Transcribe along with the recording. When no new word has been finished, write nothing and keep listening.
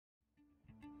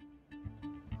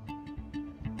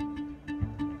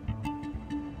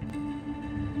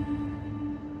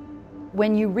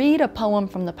When you read a poem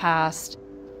from the past,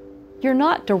 you're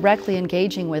not directly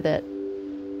engaging with it.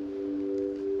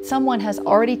 Someone has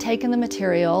already taken the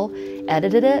material,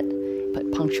 edited it,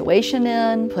 put punctuation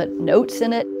in, put notes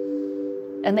in it,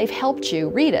 and they've helped you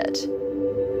read it.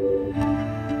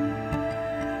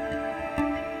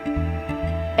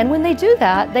 And when they do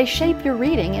that, they shape your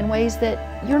reading in ways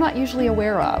that you're not usually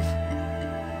aware of.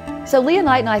 So Leah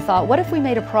Knight and I thought, what if we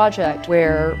made a project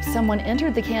where someone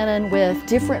entered the canon with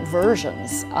different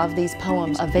versions of these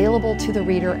poems available to the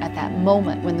reader at that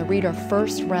moment when the reader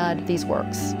first read these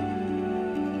works?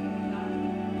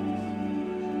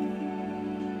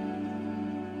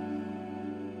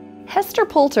 Hester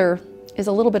Pulter is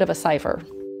a little bit of a cipher.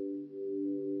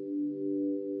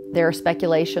 There are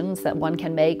speculations that one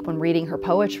can make when reading her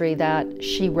poetry that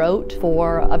she wrote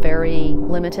for a very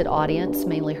limited audience,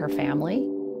 mainly her family.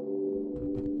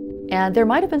 And there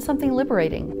might have been something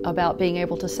liberating about being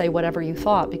able to say whatever you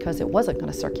thought because it wasn't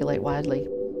going to circulate widely.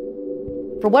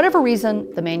 For whatever reason,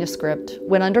 the manuscript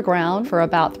went underground for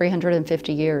about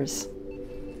 350 years.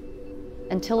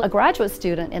 Until a graduate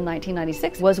student in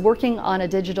 1996 was working on a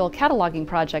digital cataloging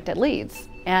project at Leeds,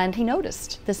 and he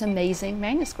noticed this amazing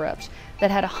manuscript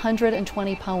that had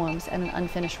 120 poems and an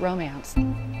unfinished romance.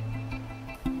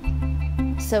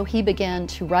 So he began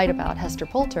to write about Hester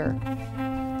Pulter,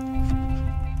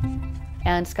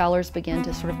 and scholars began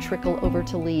to sort of trickle over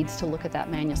to Leeds to look at that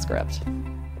manuscript.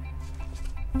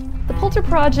 The Pulter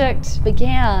Project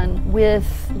began with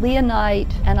Leah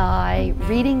Knight and I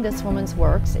reading this woman's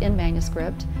works in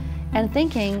manuscript and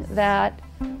thinking that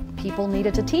people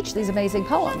needed to teach these amazing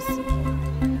poems.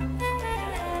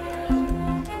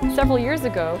 Several years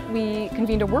ago, we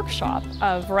convened a workshop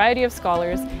of a variety of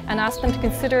scholars and asked them to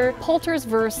consider Pulter's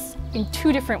verse in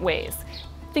two different ways.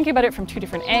 Thinking about it from two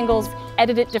different angles,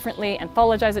 edit it differently,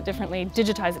 anthologize it differently,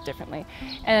 digitize it differently.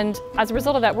 And as a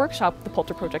result of that workshop, the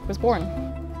Pulter Project was born.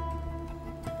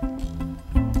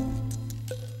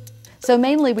 So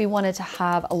mainly we wanted to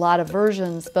have a lot of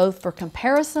versions, both for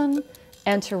comparison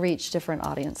and to reach different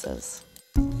audiences.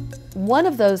 One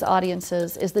of those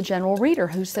audiences is the general reader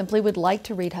who simply would like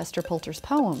to read Hester Pulter's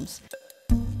poems.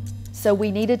 So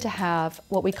we needed to have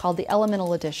what we called the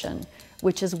elemental edition,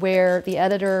 which is where the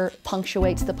editor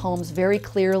punctuates the poems very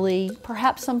clearly,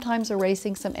 perhaps sometimes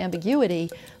erasing some ambiguity,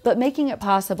 but making it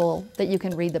possible that you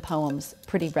can read the poems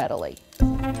pretty readily.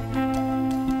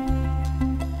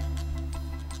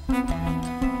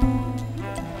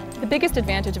 The biggest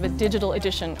advantage of a digital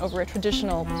edition over a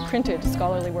traditional printed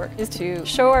scholarly work is to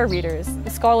show our readers the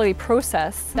scholarly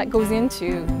process that goes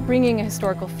into bringing a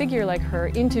historical figure like her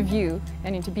into view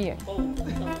and into being.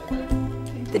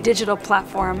 The digital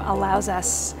platform allows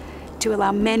us to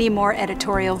allow many more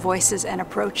editorial voices and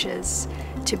approaches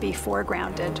to be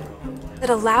foregrounded. It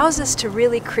allows us to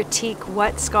really critique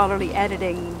what scholarly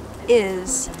editing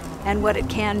is and what it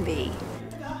can be.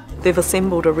 They've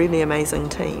assembled a really amazing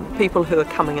team, people who are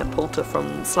coming at Pulter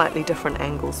from slightly different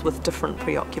angles with different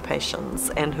preoccupations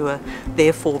and who are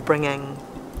therefore bringing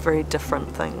very different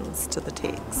things to the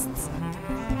texts.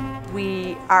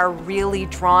 We are really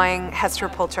drawing Hester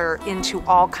Pulter into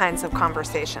all kinds of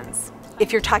conversations.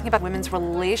 If you're talking about women's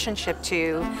relationship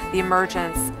to the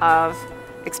emergence of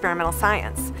experimental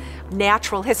science,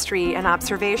 natural history and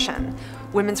observation,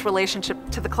 women's relationship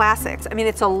to the classics. I mean,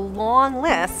 it's a long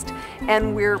list,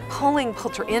 and we're pulling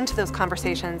Pulter into those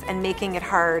conversations and making it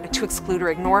hard to exclude or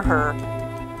ignore her.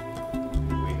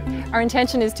 Our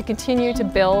intention is to continue to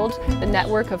build the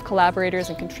network of collaborators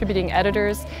and contributing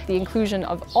editors, the inclusion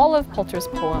of all of Pulter's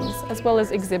poems, as well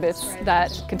as exhibits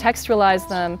that contextualize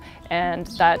them and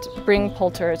that bring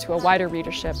Pulter to a wider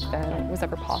readership than was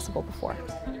ever possible before.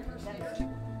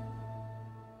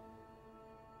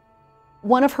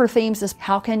 One of her themes is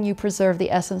how can you preserve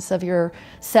the essence of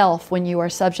yourself when you are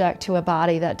subject to a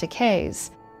body that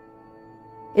decays?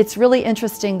 It's really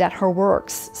interesting that her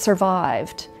works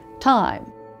survived time.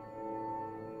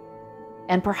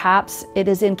 And perhaps it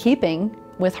is in keeping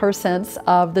with her sense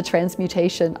of the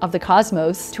transmutation of the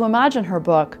cosmos to imagine her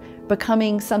book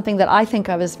becoming something that I think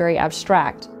of as very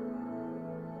abstract.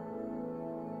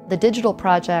 The digital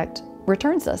project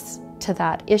returns us to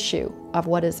that issue of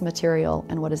what is material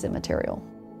and what is immaterial.